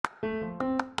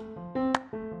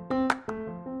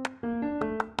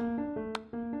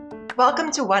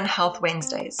Welcome to One Health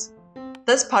Wednesdays.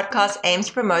 This podcast aims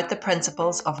to promote the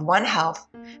principles of One Health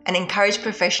and encourage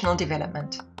professional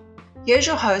development. Here's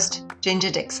your host, Ginger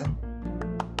Dixon.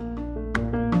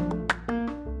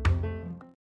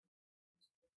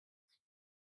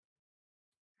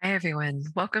 Hi, everyone.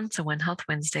 Welcome to One Health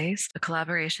Wednesdays, a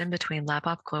collaboration between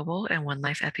LabOp Global and One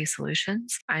Life Epi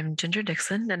Solutions. I'm Ginger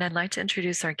Dixon, and I'd like to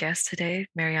introduce our guest today,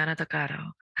 Mariana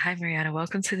Delgado. Hi, Mariana.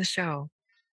 Welcome to the show.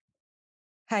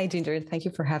 Hi, Ginger. Thank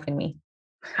you for having me.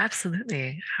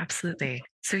 Absolutely.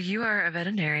 So you are a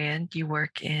veterinarian. You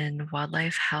work in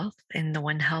wildlife health in the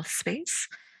One Health space.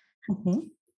 Mm-hmm.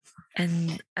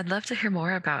 And I'd love to hear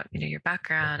more about, your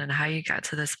background and how you got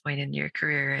to this point in your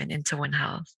career and into One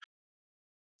Health.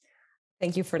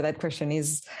 Thank you for that question.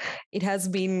 It has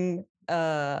been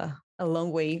a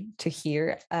long way to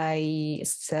here. I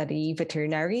study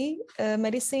veterinary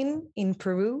medicine in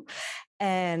Peru,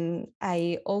 and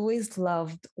I always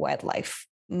loved wildlife.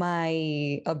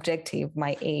 My objective,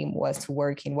 my aim was to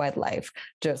work in wildlife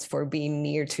just for being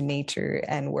near to nature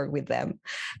and work with them.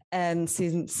 And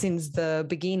since the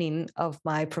beginning of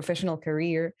my professional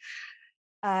career,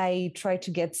 I tried to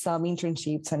get some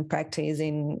internships and practice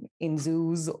in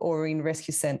zoos or in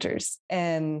rescue centers.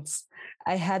 And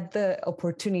I had the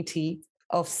opportunity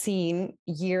of seeing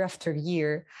year after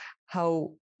year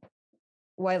how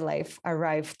wildlife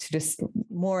arrived to this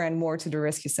more and more to the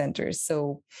rescue centers.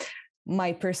 So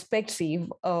my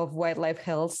perspective of wildlife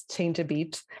health changed a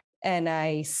bit. And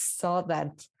I saw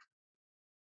that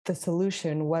the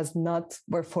solution was not,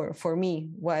 or for me,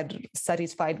 what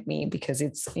satisfied me, because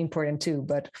it's important too,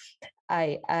 but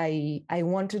I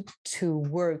wanted to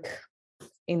work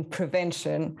in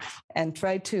prevention and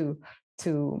try to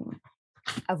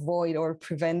avoid or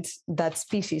prevent that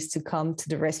species to come to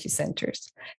the rescue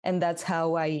centers. And that's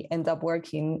how I end up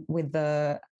working with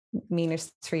the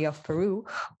Ministry of Peru,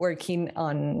 working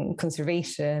on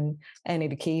conservation and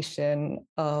education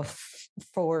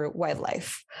for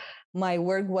wildlife. My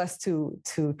work was to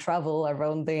travel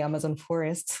around the Amazon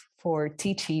forest for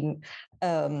teaching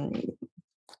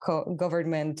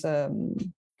government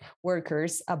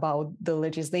workers about the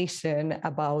legislation,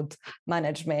 about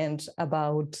management,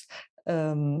 about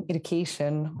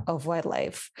education of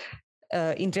wildlife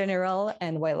in general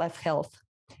and wildlife health.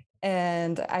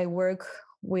 And I work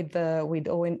with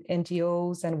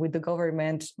NGOs and with the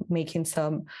government, making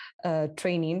some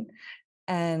training.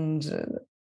 And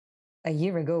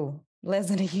less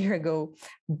than a year ago,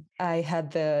 I had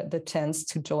the chance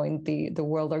to join the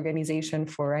World Organization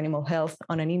for Animal Health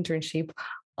on an internship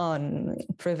on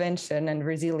prevention and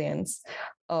resilience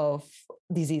of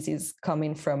diseases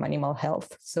coming from animal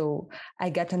health. So I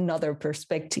got another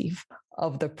perspective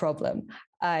of the problem.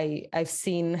 I've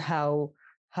seen how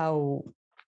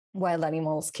wild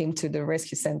animals came to the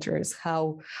rescue centers,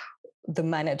 how the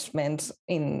management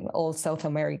in all South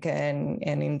America and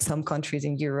in some countries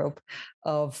in Europe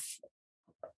of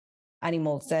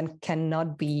animals that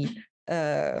cannot be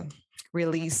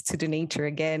released to the nature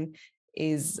again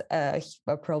is a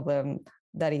problem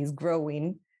that is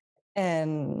growing.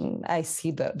 And I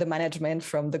see the management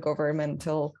from the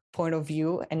governmental point of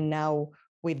view. And now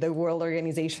with the World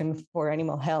Organization for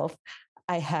Animal Health,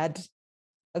 I had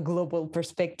a global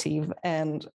perspective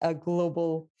and a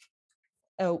global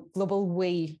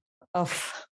way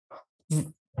of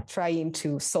trying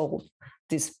to solve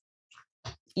this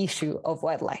issue of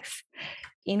wildlife.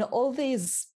 In all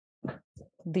this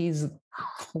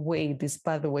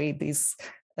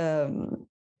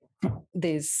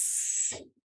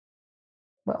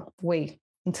way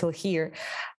until here,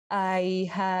 I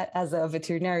had, as a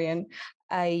veterinarian,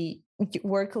 I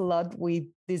work a lot with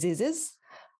diseases.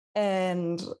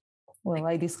 And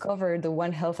I discovered the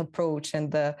One Health approach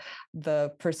and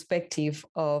the perspective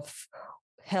of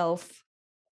health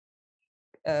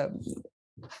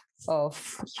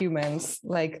of humans,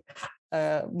 like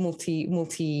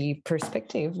multi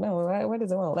perspective. No, what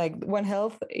is it? Like One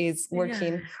Health is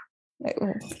working.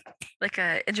 Yeah. Like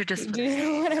a interdisciplinary. Do you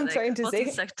know what I'm trying to say?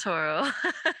 Multisectoral.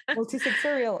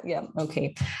 Multisectorial. Yeah.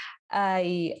 Okay.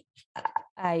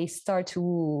 I start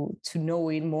to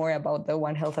knowing more about the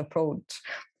One Health approach,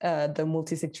 the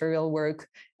multisectorial work,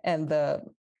 and the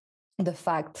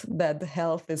fact that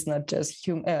health is not just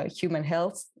human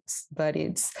health, but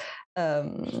it's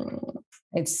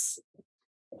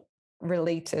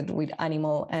related with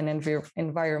animal and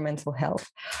environmental health.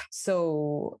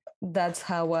 So that's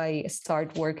how I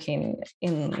start working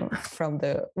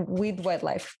with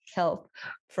wildlife health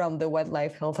from the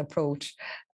wildlife health approach.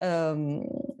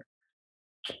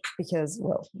 because,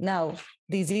 well, now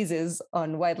diseases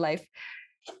on wildlife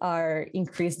are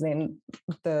increasing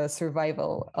the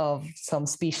survival of some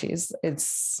species.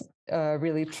 It's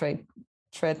really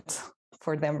threat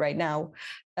for them right now.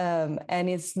 And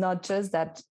it's not just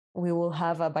that we will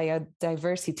have a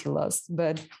biodiversity loss,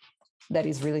 but that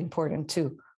is really important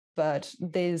too. But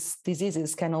these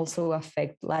diseases can also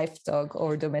affect livestock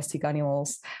or domestic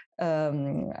animals.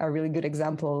 A really good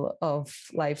example of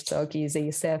livestock is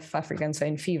ASF, African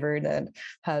swine fever, that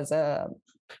has a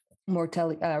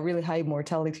really high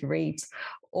mortality rates,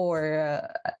 or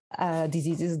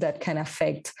diseases that can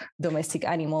affect domestic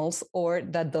animals, or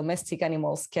that domestic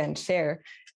animals can share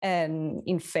and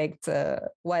infect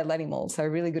wild animals. A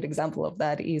really good example of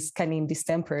that is canine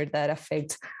distemper that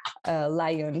affect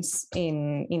lions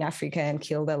in Africa and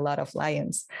killed a lot of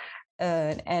lions.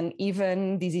 And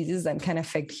even diseases that can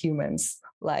affect humans,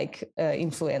 like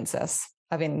influenzas,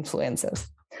 avian influenzas.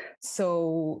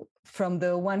 So from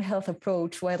the One Health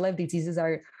approach, wildlife diseases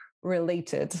are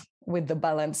related with the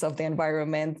balance of the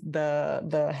environment,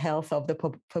 the health of the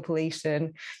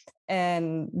population,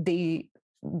 and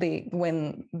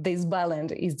when this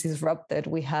balance is disrupted,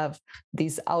 we have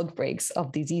these outbreaks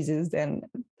of diseases and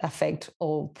affect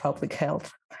all public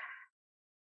health.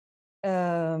 That's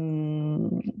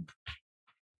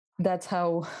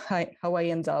how I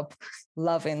end up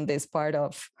loving this part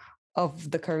of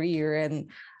the career,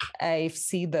 and I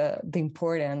see the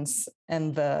importance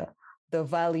and the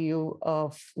value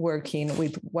of working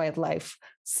with wildlife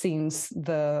since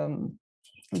the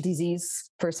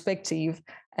disease perspective,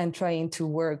 and trying to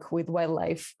work with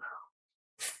wildlife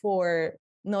for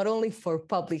not only for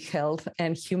public health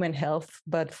and human health,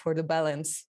 but for the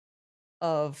balance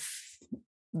of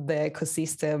the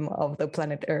ecosystem of the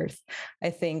planet Earth. I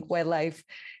think wildlife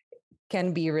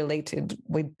can be related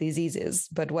with diseases,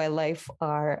 but wildlife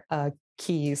are a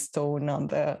keystone on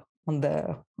the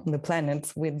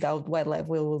planet. Without wildlife,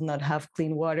 we will not have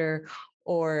clean water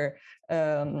or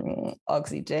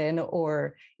oxygen,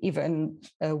 or even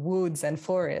woods and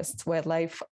forests.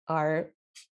 Wildlife are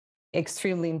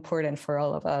extremely important for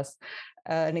all of us.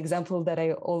 An example that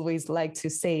I always like to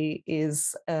say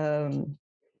is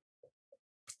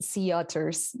sea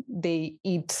otters. They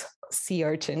eat sea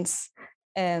urchins,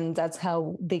 and that's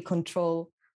how they control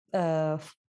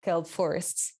kelp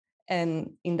forests.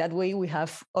 And in that way, we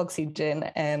have oxygen,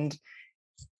 and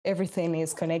everything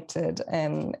is connected,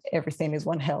 and everything is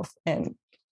one health, and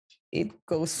it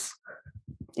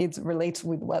relates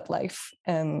with wildlife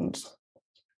and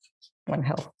one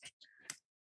health.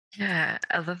 Yeah,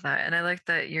 I love that. And I like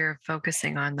that you're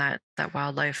focusing on that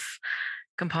wildlife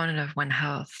component of One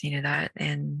Health, that,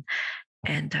 and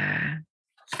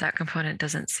that component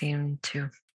doesn't seem to,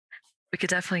 we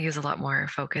could definitely use a lot more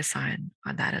focus on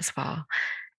that as well.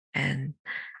 And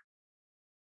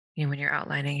when you're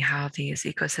outlining how these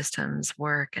ecosystems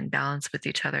work and balance with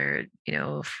each other,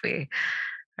 if we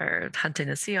are hunting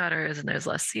the sea otters and there's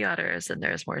less sea otters and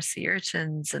there's more sea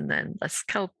urchins and then less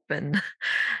kelp, and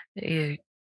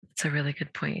it's a really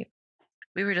good point.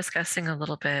 We were discussing a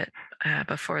little bit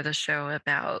before the show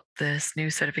about this new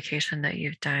certification that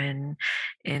you've done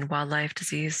in wildlife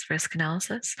disease risk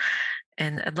analysis.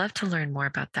 And I'd love to learn more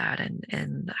about that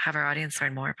and have our audience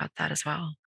learn more about that as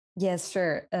well. Yes,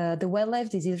 sure. The wildlife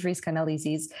disease risk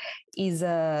analysis is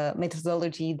a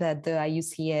methodology that the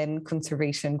IUCN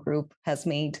Conservation Group has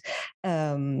made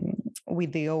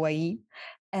with the OIE.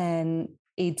 And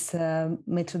it's a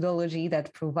methodology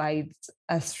that provides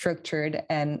a structured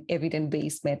and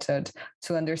evidence-based method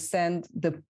to understand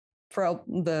the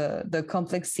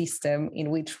complex system in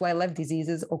which wildlife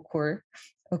diseases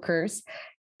occurs,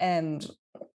 and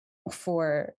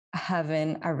for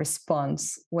having a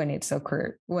response when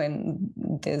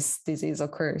this disease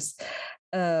occurs.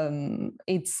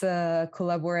 It's a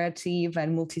collaborative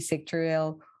and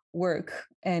multi-sectorial work,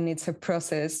 and it's a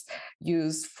process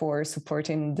used for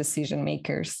supporting decision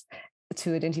makers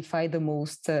to identify the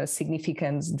most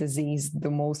significant disease, the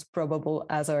most probable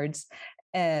hazards,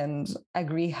 and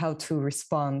agree how to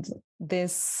respond.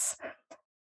 This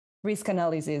risk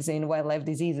analysis in wildlife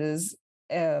diseases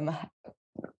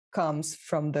comes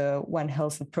from the One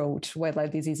Health approach.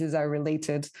 Wildlife diseases are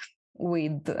related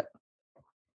with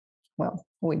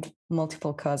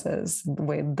multiple causes,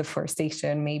 with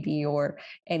deforestation maybe, or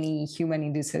any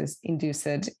human-induced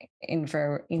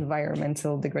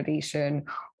environmental degradation,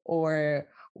 or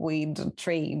with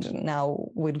trade. Now,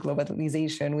 with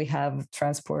globalization, we have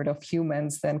transport of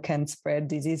humans that can spread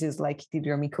diseases like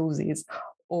ichthyomycosis,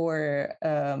 or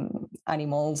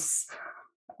animals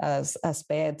as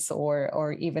pets,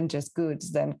 or even just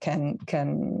goods that can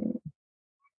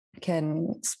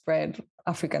can spread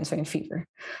African swine fever.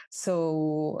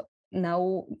 So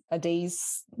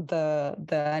nowadays, the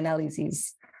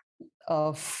analysis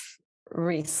of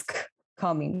risk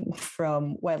coming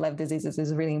from wildlife diseases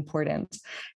is really important.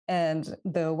 And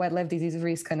the wildlife disease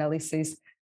risk analysis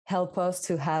help us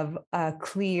to have a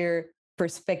clear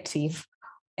perspective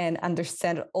and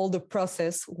understand all the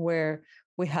process where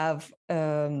we have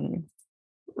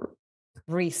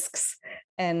risks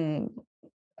and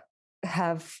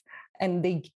have, and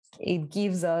it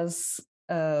gives us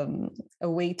a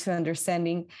way to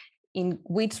understanding in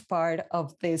which part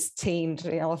of this change,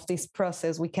 of this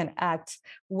process, we can act,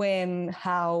 when,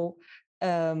 how,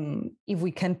 if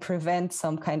we can prevent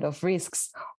some kind of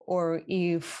risks, or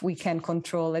if we can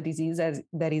control a disease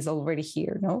that is already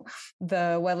here. No,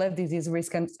 the wildlife disease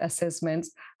risk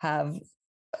assessments have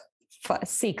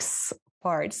 6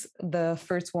 parts. The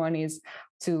first one is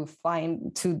to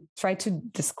try to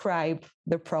describe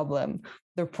the problem.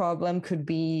 The problem could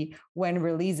be when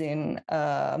releasing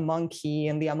a monkey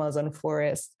in the Amazon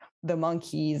forest, the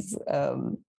monkeys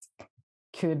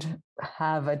could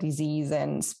have a disease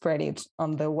and spread it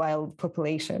on the wild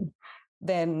population.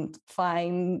 Then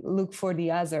look for the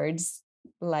hazards,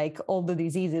 like all the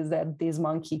diseases that this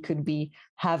monkey could be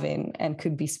having and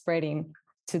could be spreading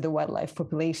to the wildlife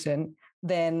population.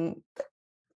 Then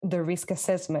the risk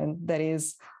assessment, that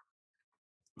is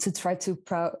to try to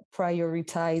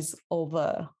prioritize all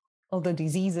the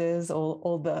diseases,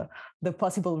 all the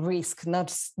possible risk, not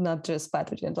just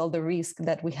pathogens, all the risk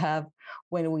that we have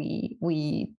when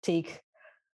we take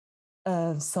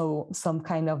some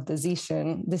kind of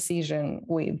decision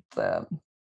with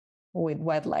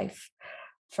wildlife.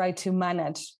 Try to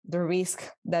manage the risk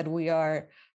that we are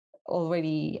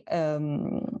already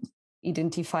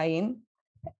identifying,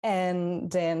 and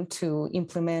then to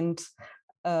implement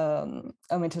a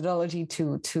methodology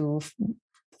to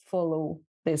follow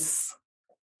this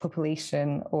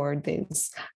population or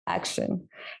this action.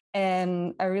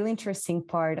 And a really interesting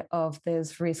part of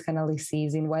this risk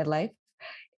analysis in wildlife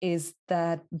is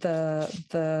that the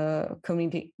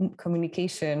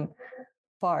communication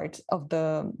part of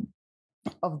the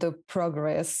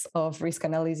progress of risk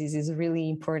analysis is really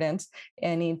important,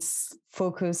 and it's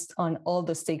focused on all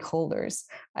the stakeholders.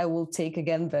 I will take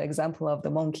again the example of the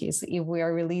monkeys. If we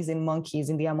are releasing monkeys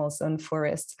in the Amazon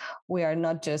forest, we are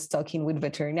not just talking with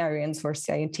veterinarians or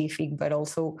scientific, but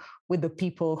also with the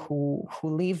people who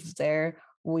live there,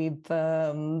 with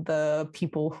the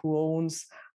people who owns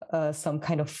some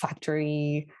kind of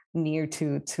factory near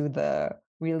to the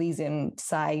releasing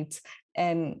site.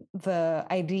 And the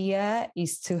idea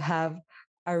is to have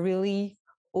a really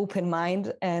open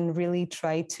mind and really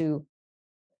try to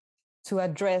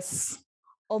address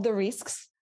all the risks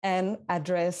and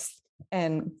address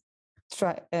and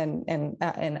try and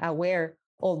aware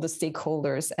all the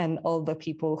stakeholders and all the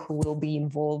people who will be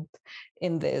involved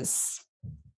in this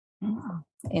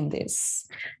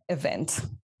event.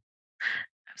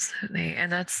 Absolutely.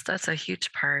 And that's a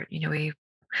huge part. We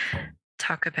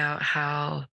talk about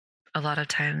how a lot of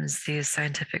times these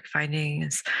scientific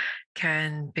findings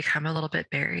can become a little bit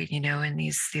buried, in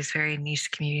these very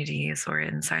niche communities or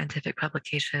in scientific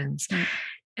publications.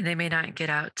 And they may not get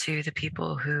out to the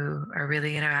people who are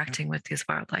really interacting with these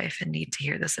wildlife and need to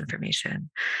hear this information.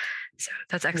 So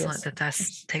that's excellent. Yes.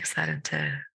 that takes that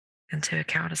into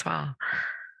account as well.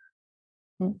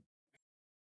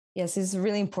 Yes, it's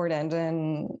really important,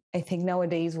 and I think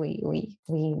nowadays we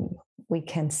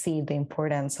can see the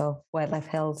importance of wildlife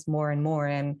health more and more,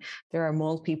 and there are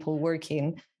more people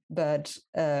working. But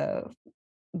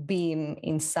being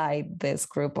inside this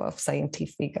group of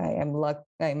scientific, I'm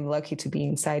lucky to be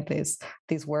inside this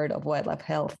world of wildlife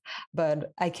health.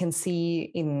 But I can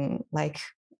see in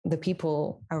the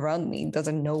people around me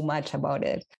doesn't know much about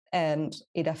it, and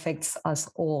it affects us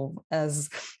all. As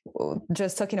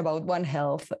just talking about One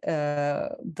Health,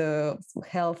 the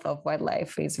health of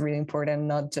wildlife is really important,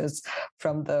 not just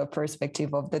from the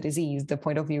perspective of the disease, the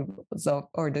point of view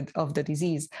of the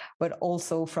disease, but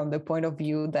also from the point of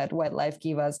view that wildlife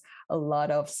give us a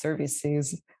lot of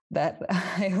services that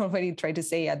I already tried to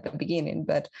say at the beginning,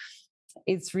 but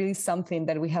it's really something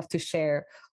that we have to share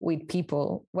with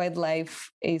people. Wildlife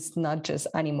is not just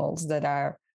animals that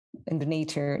are in the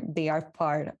nature, they are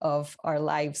part of our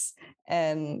lives,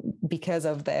 and because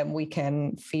of them we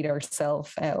can feed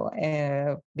ourselves,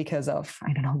 because of,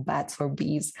 I don't know, bats or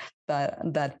bees that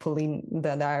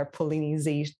are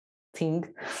pollinating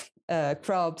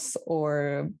crops,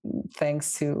 or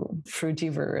thanks to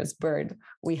frugivorous bird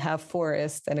we have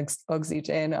forest and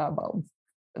oxygen.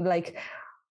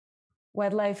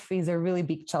 Wildlife is a really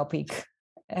big topic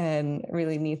and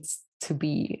really needs to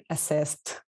be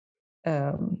assessed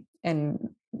and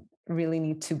really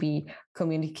need to be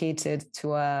communicated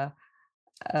to a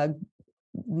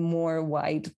more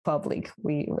wide public.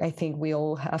 I think we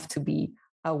all have to be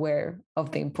aware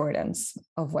of the importance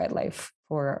of wildlife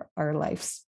for our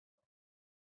lives.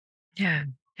 Yeah.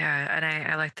 And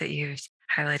I like that you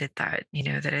highlighted that,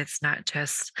 that it's not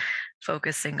just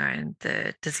focusing on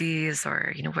the disease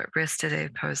or, what risk do they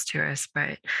pose to us,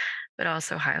 but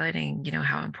also highlighting,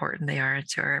 how important they are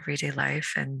to our everyday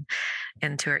life and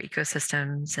to our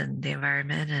ecosystems and the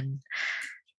environment.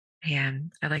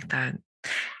 And I like that.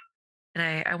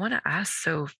 And I want to ask,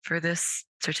 so for this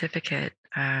certificate,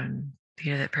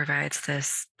 that provides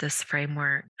this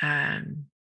framework,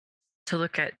 to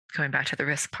look at, going back to the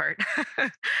risk part,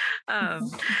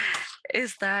 um,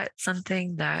 is that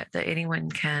something that anyone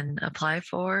can apply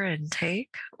for and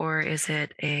take, or is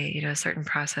it a certain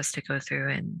process to go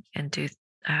through and do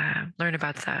learn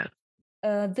about that?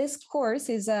 This course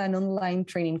is an online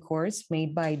training course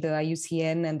made by the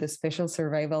IUCN and the Special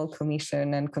Survival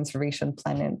Commission and Conservation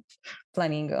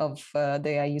Planning of the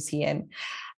IUCN.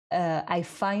 I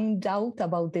found out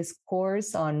about this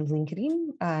course on LinkedIn.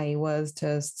 I was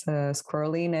just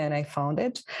scrolling and I found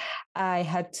it. I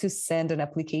had to send an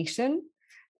application,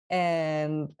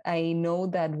 and I know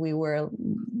that we were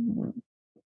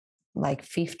like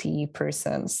 50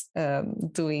 persons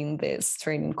doing this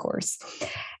training course.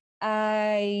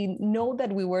 I know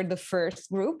that we were the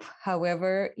first group.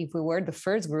 However, if we were the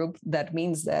first group, that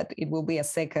means that it will be a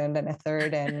second and a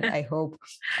third, and I hope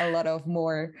a lot of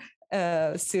more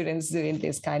students doing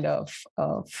this kind of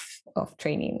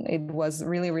training. It was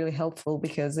really, really helpful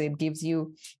because it gives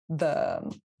you the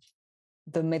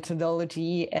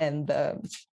methodology and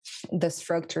the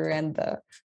structure and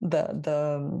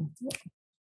the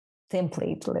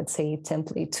template, let's say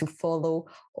template, to follow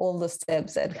all the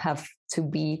steps that have to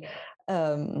be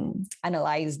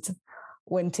analyzed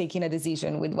when taking a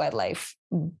decision with wildlife,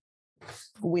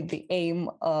 with the aim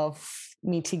of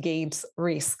mitigate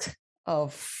risk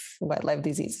of wildlife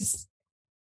diseases.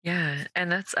 Yeah,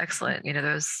 and that's excellent.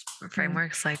 Those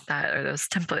frameworks like that, or those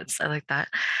templates, I like that.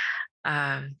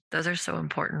 Those are so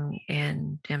important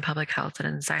in public health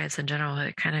and in science in general.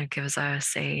 It kind of gives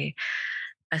us a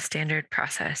standard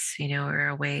process, or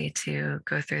a way to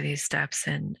go through these steps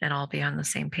and all be on the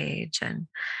same page. And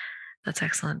that's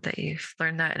excellent that you've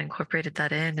learned that and incorporated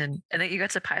that in, and that you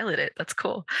got to pilot it. That's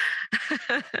cool.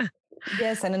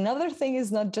 Yes, and another thing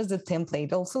is not just the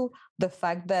template, also the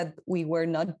fact that we were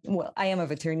not, well, I am a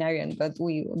veterinarian, but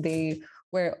they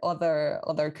were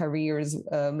other careers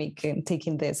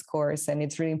taking this course, and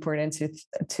it's really important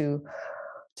to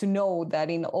know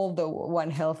that in all the One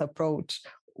Health approach,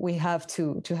 we have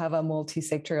to have a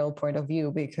multi-sectoral point of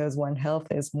view, because One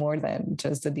Health is more than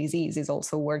just the disease. It's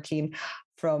also working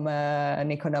from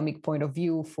an economic point of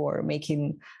view for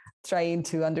trying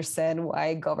to understand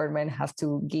why government have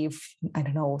to give, I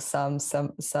don't know, some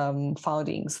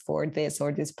fundings for this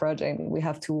or this project. We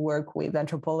have to work with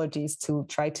anthropologists to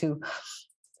try to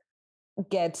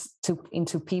get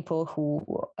into people who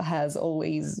has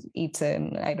always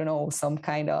eaten, I don't know, some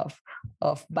kind of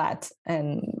bat,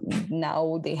 and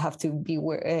now they have to be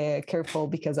careful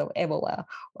because of Ebola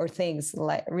or things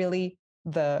like. Really,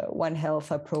 the One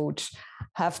Health approach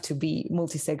have to be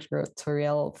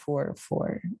multi-sectorial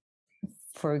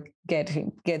for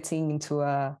getting into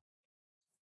a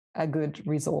good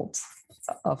result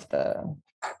of the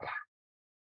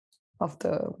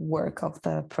work, of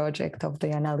the project, of the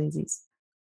analysis.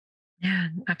 Yeah,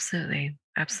 absolutely.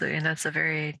 And that's a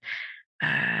very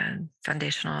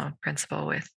foundational principle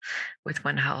with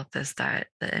One Health, is that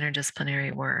the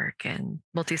interdisciplinary work and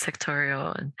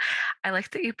multi-sectorial. And I like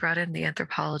that you brought in the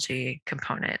anthropology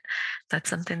component. That's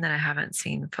something that I haven't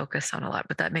seen focused on a lot,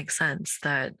 but that makes sense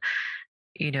that,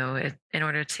 in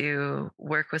order to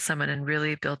work with someone and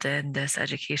really build in this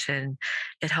education,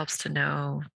 it helps to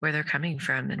know where they're coming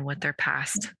from and what their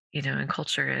past, and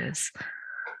culture is.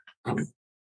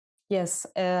 Yes,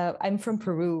 I'm from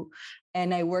Peru,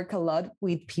 and I work a lot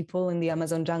with people in the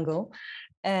Amazon jungle.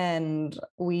 And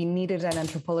we needed an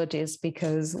anthropologist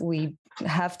because we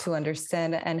have to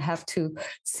understand and have to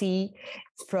see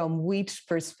from which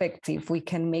perspective we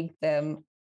can make them,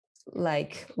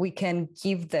 like, we can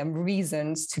give them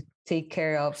reasons to take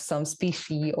care of some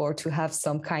species or to have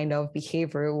some kind of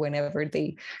behavior whenever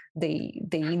they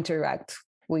interact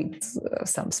with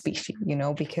some species,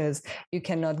 because you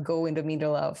cannot go in the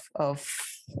middle of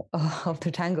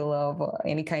the jungle of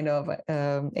any kind of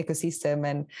ecosystem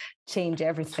and change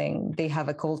everything. They have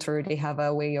a culture, they have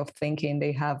a way of thinking,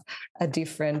 they have a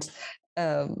different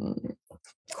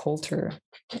culture,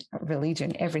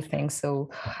 religion, everything. So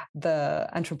the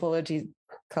anthropology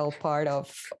ethical part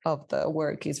of the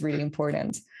work is really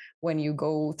important when you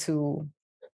go to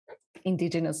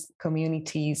indigenous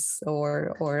communities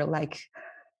or like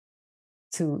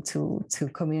to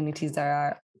communities that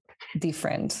are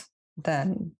different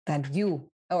than you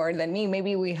or than me.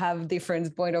 Maybe we have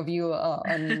different point of view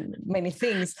on many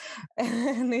things,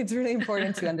 and it's really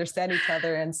important to understand each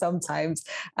other. And sometimes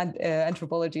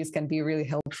anthropologists can be really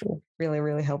helpful,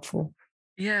 really helpful.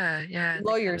 Yeah.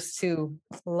 Lawyers too.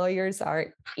 Lawyers are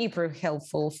hyper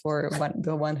helpful for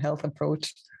the One Health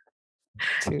approach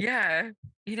too. Yeah.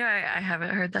 I haven't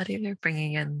heard that either,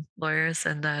 bringing in lawyers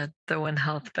and the One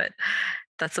Health, but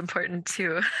that's important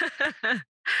too.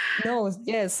 No,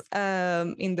 yes.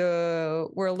 In the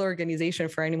World Organization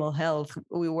for Animal Health,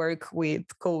 we work with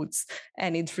codes,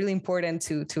 and it's really important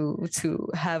to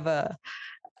have a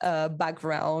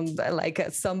background, like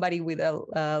somebody with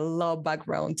a law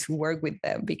background to work with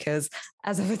them, because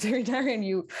as a veterinarian,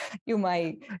 you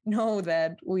might know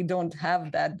that we don't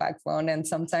have that background, and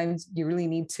sometimes you really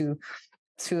need to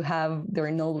have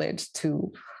their knowledge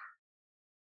to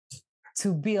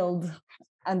build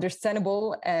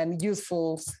understandable and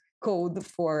useful code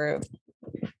for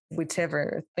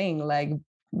whichever thing, like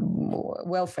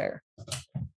welfare.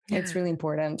 Yeah. It's really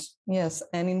important. Yes.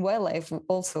 And in wildlife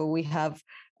also we have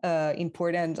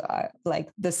important,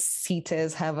 like the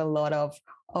CITES have a lot of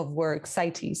work,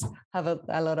 CITES have a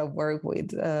lot of work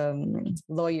with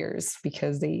lawyers,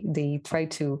 because they try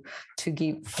to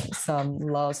give some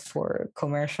laws for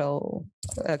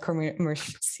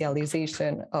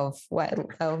commercialization of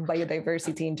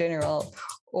biodiversity in general,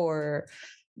 or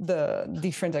the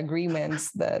different agreements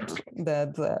that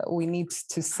we need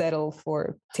to settle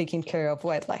for taking care of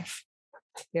wildlife.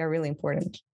 They are really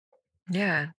important.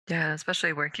 Yeah,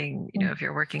 especially working, if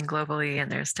you're working globally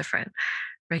and there's different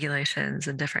regulations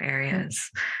in different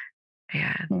areas.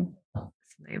 Yeah.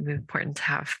 It would be important to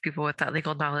have people with that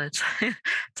legal knowledge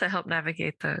to help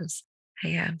navigate those.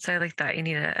 Yeah, so I like that. You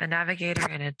need a navigator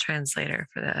and a translator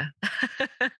for the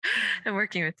and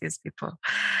working with these people.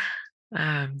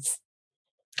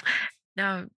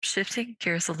 Now, shifting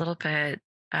gears a little bit,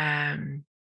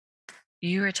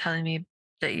 you were telling me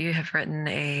that you have written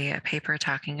a paper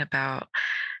talking about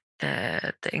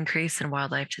the increase in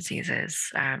wildlife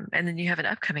diseases, and then you have an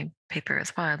upcoming paper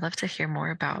as well. I'd love to hear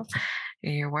more about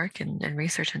your work and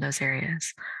research in those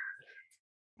areas.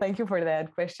 Thank you for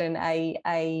that question.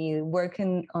 I work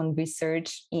on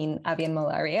research in avian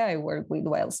malaria. I work with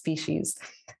wild species,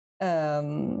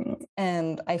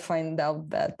 and I find out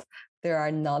that there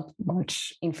are not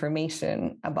much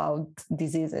information about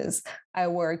diseases. I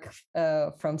work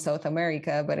from South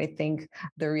America, but I think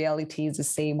the reality is the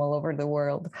same all over the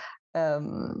world.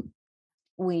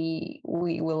 We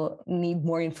will need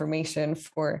more information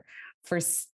for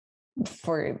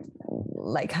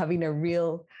like having a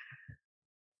real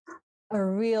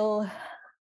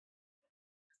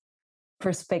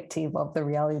perspective of the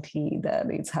reality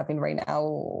that is happening right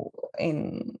now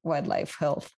in wildlife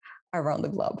health around the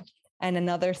globe. And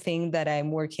another thing that I'm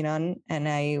working on, and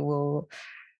I will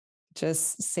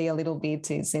just say a little bit,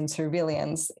 is in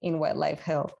surveillance in wildlife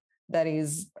health. That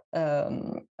is a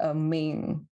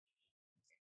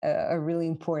really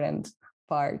important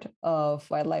part of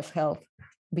wildlife health,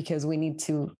 because we need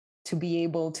to be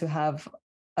able to have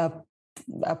a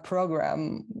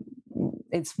program.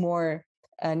 It's more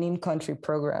an in-country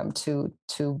program to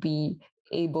be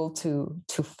able to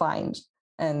find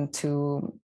and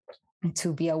to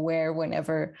be aware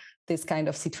whenever this kind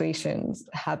of situations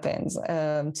happens,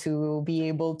 to be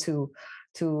able to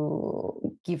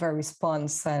give a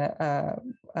response, a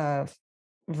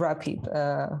rapid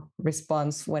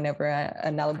response whenever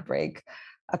an outbreak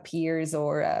appears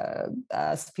or a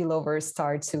spillover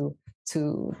starts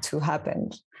to happen.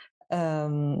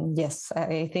 Yes,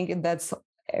 I think that's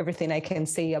everything I can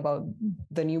say about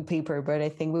the new paper, but I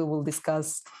think we will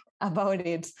discuss about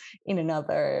it in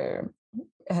another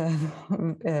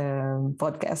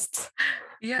podcast.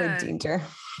 Yeah, with Ginger.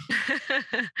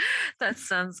 That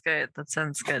sounds good.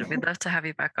 We'd love to have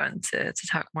you back on to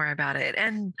talk more about it,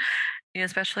 and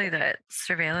especially that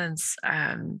surveillance.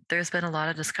 There's been a lot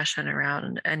of discussion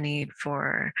around a need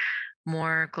for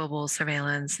more global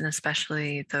surveillance, and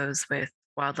especially those with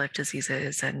wildlife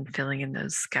diseases and filling in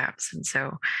those gaps. And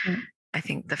so I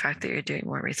think the fact that you're doing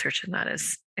more research in that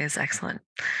is excellent.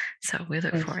 So we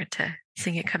look forward to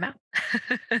seeing it come out.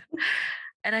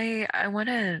 And I want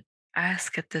to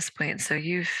ask at this point, so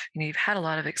you've had a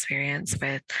lot of experience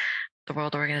with the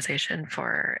World Organization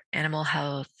for Animal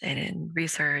Health and in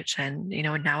research, and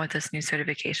now with this new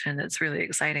certification, that's really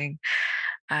exciting.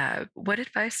 What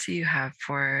advice do you have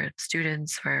for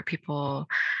students or people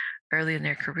early in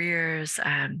their careers,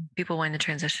 people wanting to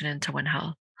transition into One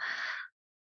Health?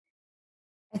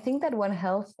 I think that One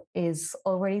Health is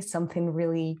already something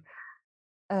really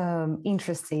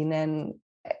interesting, and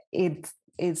it's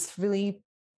really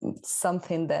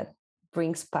something that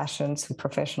brings passion to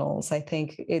professionals. I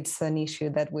think it's an issue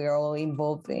that we're all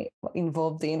involved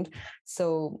in.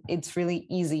 So it's really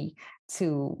easy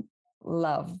to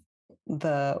love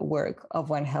the work of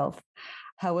One Health.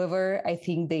 However, I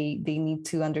think they need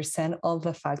to understand all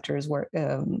the factors were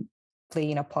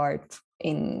playing a part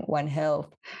in One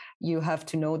Health. You have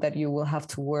to know that you will have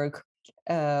to work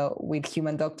with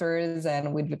human doctors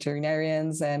and with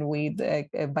veterinarians and with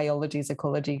biologists,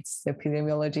 ecologists,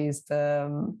 epidemiologists,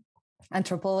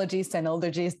 anthropologists, and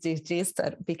ologists,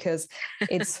 because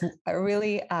it's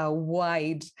really a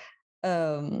wide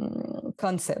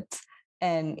concept,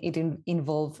 and it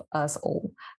involves us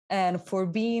all. And for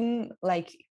being like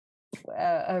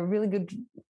a really good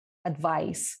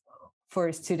advice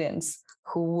for students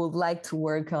who would like to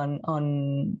work on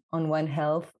One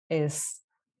Health is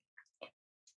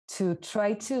to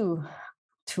try to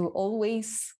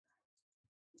always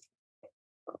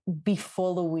be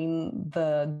following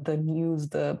the news,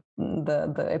 the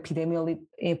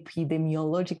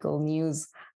epidemiological news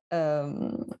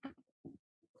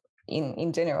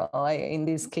in general. In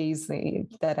this case,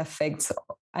 that affects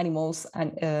animals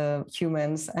and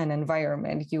humans and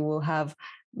environment. You will have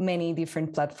many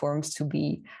different platforms to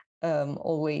be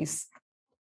always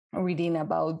reading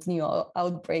about new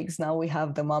outbreaks. Now we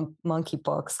have the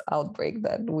monkeypox outbreak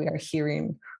that we are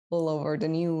hearing all over the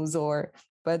news,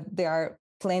 but there are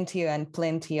plenty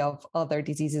of other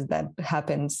diseases that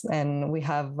happens, and we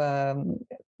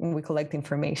collect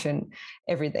information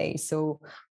every day. So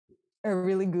a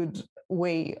really good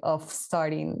way of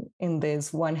starting in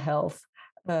this One Health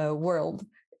world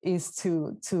is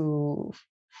to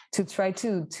try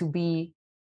to be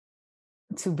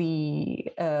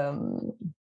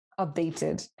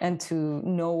updated and to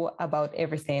know about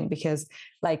everything, because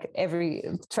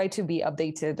try to be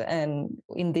updated. And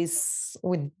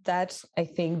with that, I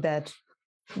think that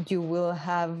you will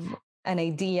have an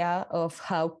idea of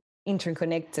how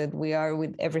interconnected we are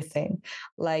with everything.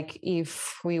 Like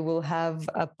if we will have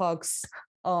a pox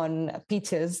on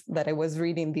peaches that I was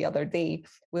reading the other day,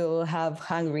 we will have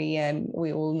hungry, and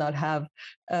we will not have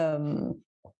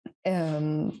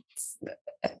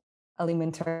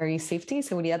alimentary safety,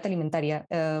 seguridad alimentaria.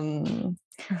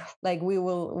 Like we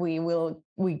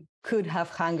could have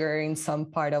hunger in some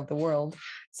part of the world.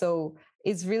 So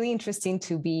it's really interesting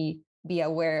to be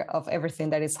aware of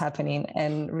everything that is happening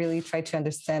and really try to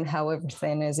understand how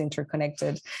everything is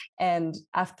interconnected. And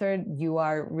after you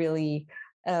are really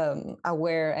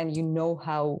aware and you know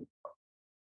how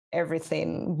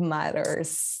everything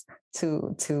matters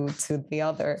to the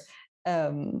other,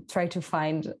 try to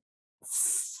find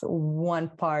one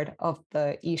part of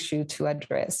the issue to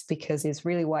address, because it's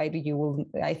really wide.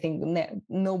 I think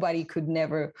nobody could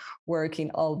never work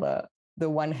in all the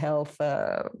One Health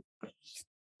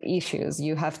issues.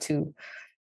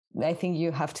 I think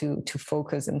you have to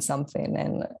focus on something,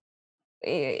 and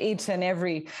each and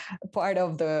every part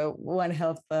of the One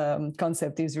Health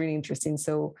concept is really interesting.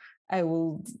 So I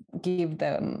will give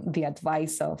them the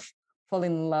advice of fall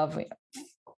in love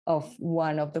of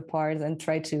one of the parts and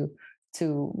try to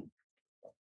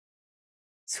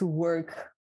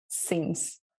work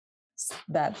since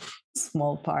that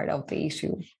small part of the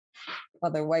issue.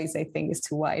 Otherwise, I think it's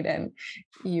too wide, and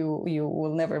you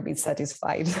will never be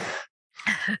satisfied.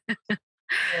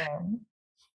 Yeah.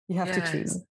 You have to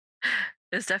choose.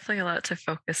 There's definitely a lot to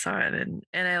focus on,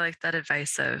 and I like that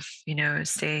advice of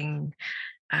staying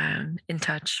in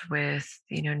touch with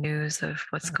news of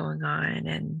what's going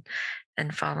on,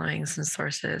 and following some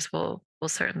sources. We'll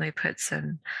certainly put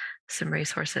some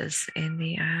resources in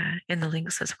the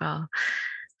links as well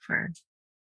for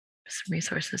some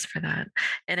resources for that.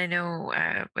 And I know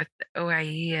with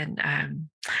OIE and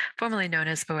formerly known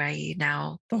as OIE,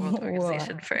 now the World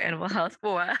Organization for Animal Health,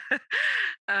 WOA,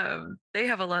 they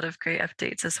have a lot of great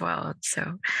updates as well.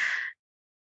 So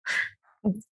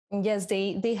yes,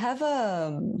 they have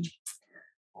a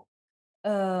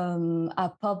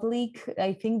public,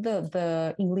 I think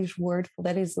the English word for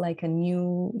that is like a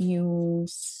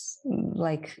news,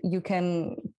 like you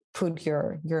can put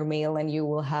your mail and you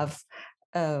will have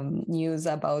news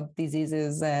about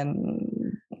diseases,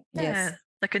 and yes,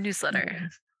 like a newsletter.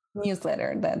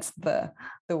 That's the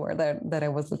word that I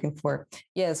was looking for.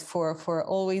 Yes, for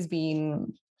always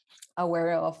being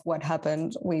aware of what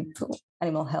happened with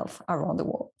animal health around the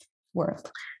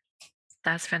world.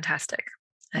 That's fantastic.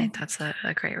 I think that's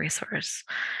a great resource.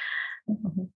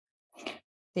 Mm-hmm.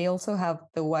 They also have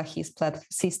the WAHIS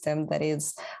system, that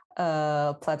is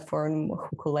a platform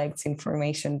who collects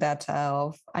information data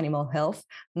of animal health,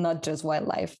 not just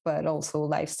wildlife, but also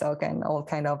livestock and all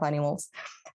kind of animals,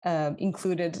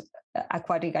 included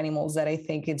aquatic animals, that I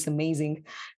think it's amazing.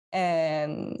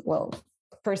 And well,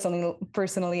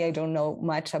 personally, I don't know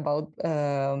much about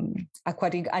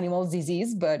aquatic animals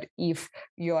disease, but if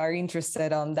you are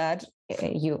interested on that,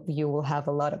 you will have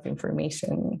a lot of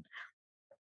information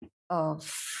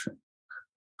of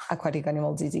aquatic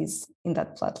animal disease in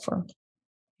that platform.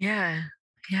 Yeah.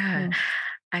 I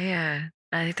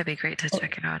think that'd be great to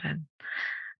check it out. And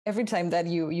every time that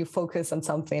you focus on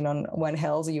something on One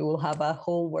Health, you will have a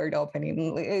whole word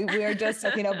opening. We are just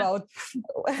talking about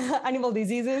animal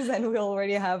diseases, and we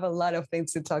already have a lot of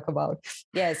things to talk about.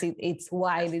 Yes, it's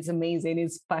wide, it's amazing,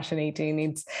 it's fascinating.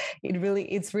 It's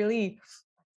really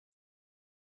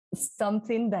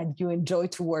something that you enjoy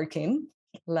to work in,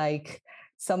 like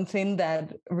something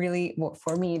that really, well,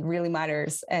 for me, it really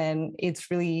matters. And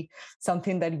it's really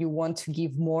something that you want to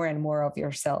give more and more of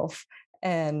yourself.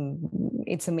 And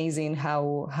it's amazing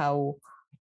how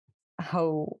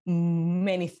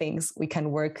many things we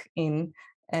can work in,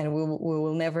 and we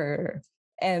will never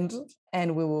end,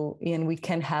 and we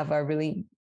can have a really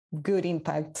good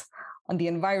impact on the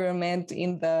environment,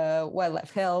 in the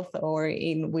wildlife health, or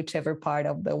in whichever part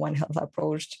of the One Health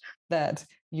approach that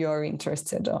you're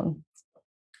interested on.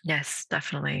 yes,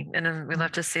 definitely. And then we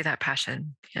love to see that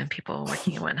passion in people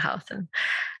working in One Health. And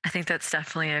I think that's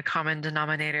definitely a common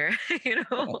denominator, in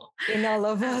all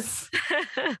of us.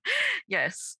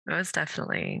 Yes, most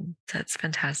definitely. That's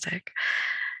fantastic.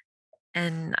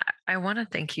 And I want to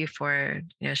thank you for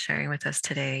sharing with us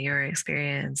today your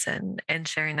experience and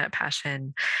sharing that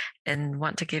passion, and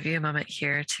want to give you a moment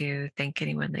here to thank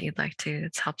anyone that you'd like to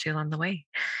that's helped you along the way.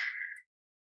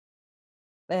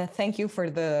 Thank you for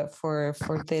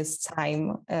this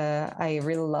time. I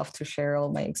really love to share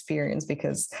all my experience,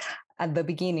 because at the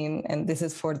beginning, and this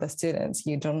is for the students,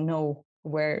 you don't know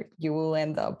where you will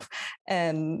end up,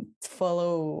 and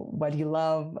follow what you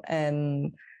love,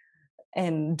 and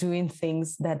doing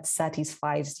things that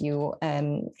satisfies you,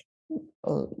 and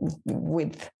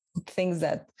with things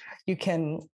that you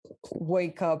can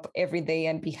wake up every day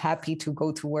and be happy to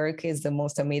go to work, is the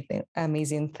most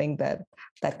amazing thing that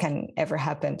can ever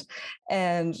happen.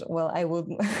 And well, I would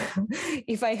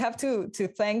if I have to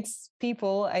thank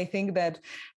people, I think that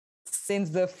since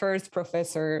the first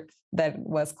professor that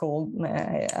was called,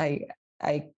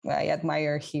 I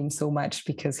admire him so much,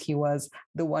 because he was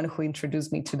the one who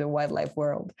introduced me to the wildlife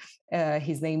world.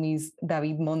 His name is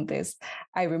David Montes.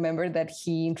 I remember that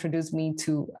he introduced me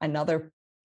to another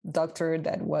doctor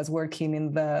that was working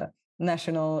in the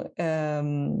Natural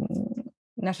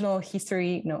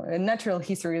History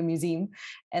Museum,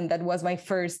 and that was my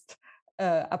first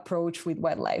approach with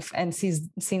wildlife. And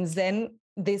since then,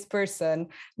 this person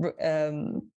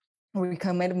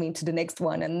recommended me to the next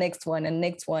one,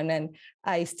 and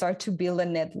I start to build a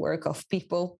network of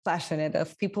people passionate,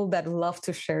 of people that love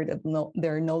to share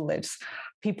their knowledge,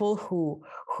 people who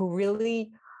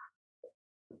really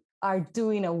are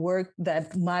doing a work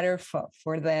that matters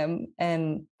for them,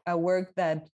 and a work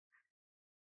that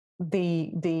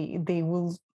they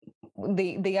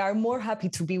are more happy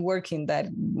to be working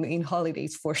than in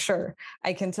holidays, for sure.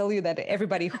 I can tell you that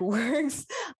everybody who works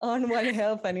on One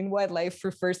Health and in wildlife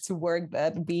prefers to work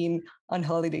than being on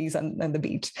holidays on the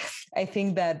beach. I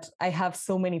think that I have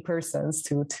so many persons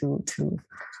to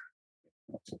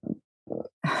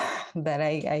that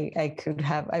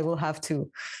I will have to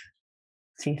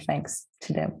say thanks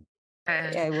to them.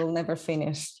 I will never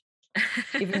finish.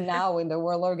 Even now in the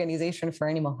World Organization for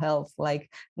Animal Health, like,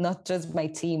 not just my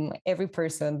team, every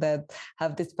person that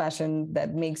have this passion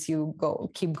that makes you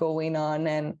keep going on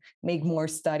and make more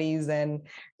studies and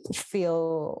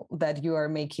feel that you are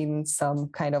making some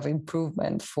kind of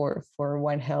improvement for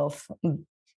One Health.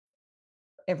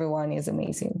 Everyone is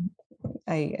amazing.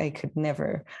 I could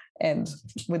never end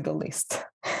with the list.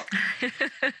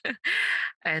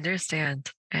 I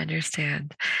understand.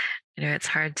 It's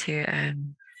hard to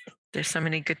there's so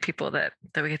many good people that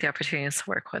we get the opportunities to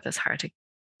work with. It's hard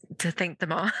to thank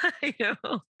them all,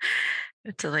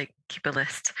 to like keep a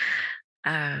list.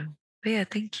 But yeah,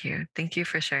 thank you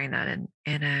for sharing that,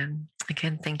 and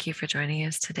again, thank you for joining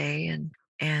us today,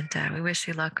 and we wish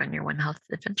you luck on your One Health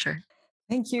adventure.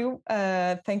 Thank you.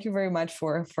 Thank you very much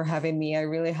for having me. I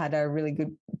really had a really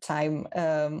good time.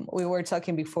 We were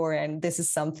talking before, and this is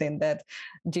something that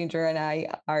Ginger and I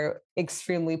are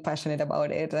extremely passionate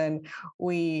about it. And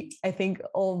I think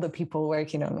all the people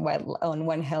working on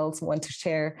One Health want to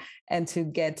share and to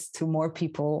get to more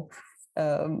people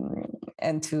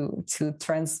and to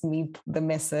transmit the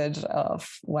message of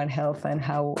One Health and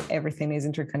how everything is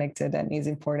interconnected and is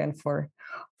important for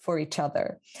each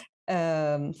other.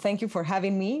 Thank you for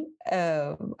having me.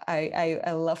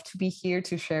 I love to be here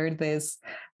to share this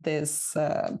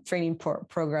training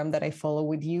program that I follow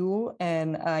with you,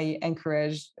 and I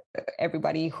encourage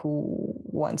everybody who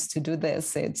wants to do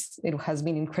this. It has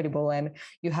been incredible, and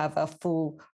you have a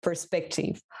full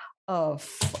perspective of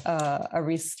a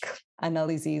risk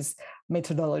analysis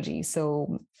methodology.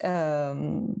 So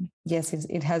yes,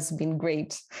 it has been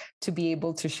great to be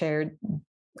able to share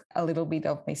a little bit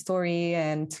of my story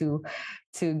and to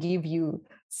give you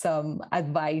some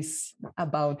advice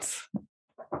about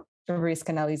risk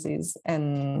analysis.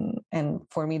 And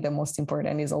for me, the most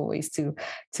important is always to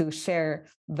share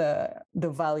the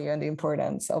value and the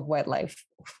importance of wildlife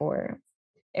for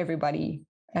everybody,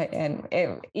 and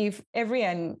if every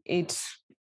and each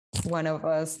one of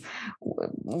us,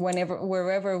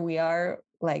 wherever we are,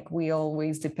 like, we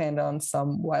always depend on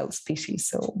some wild species.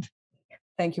 So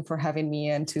thank you for having me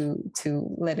and to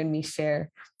letting me share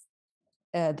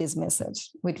this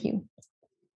message with you.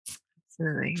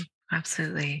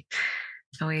 Absolutely.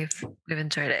 We've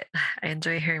enjoyed it. I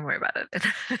enjoy hearing more about it.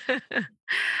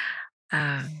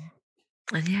 And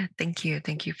yeah, thank you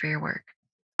for your work.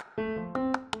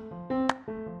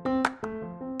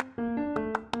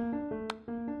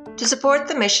 To support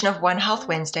the mission of One Health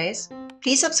Wednesdays,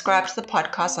 please subscribe to the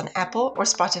podcast on Apple or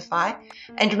Spotify,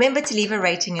 and remember to leave a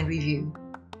rating and review.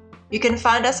 You can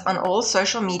find us on all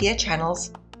social media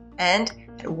channels and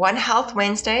at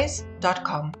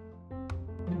onehealthwednesdays.com.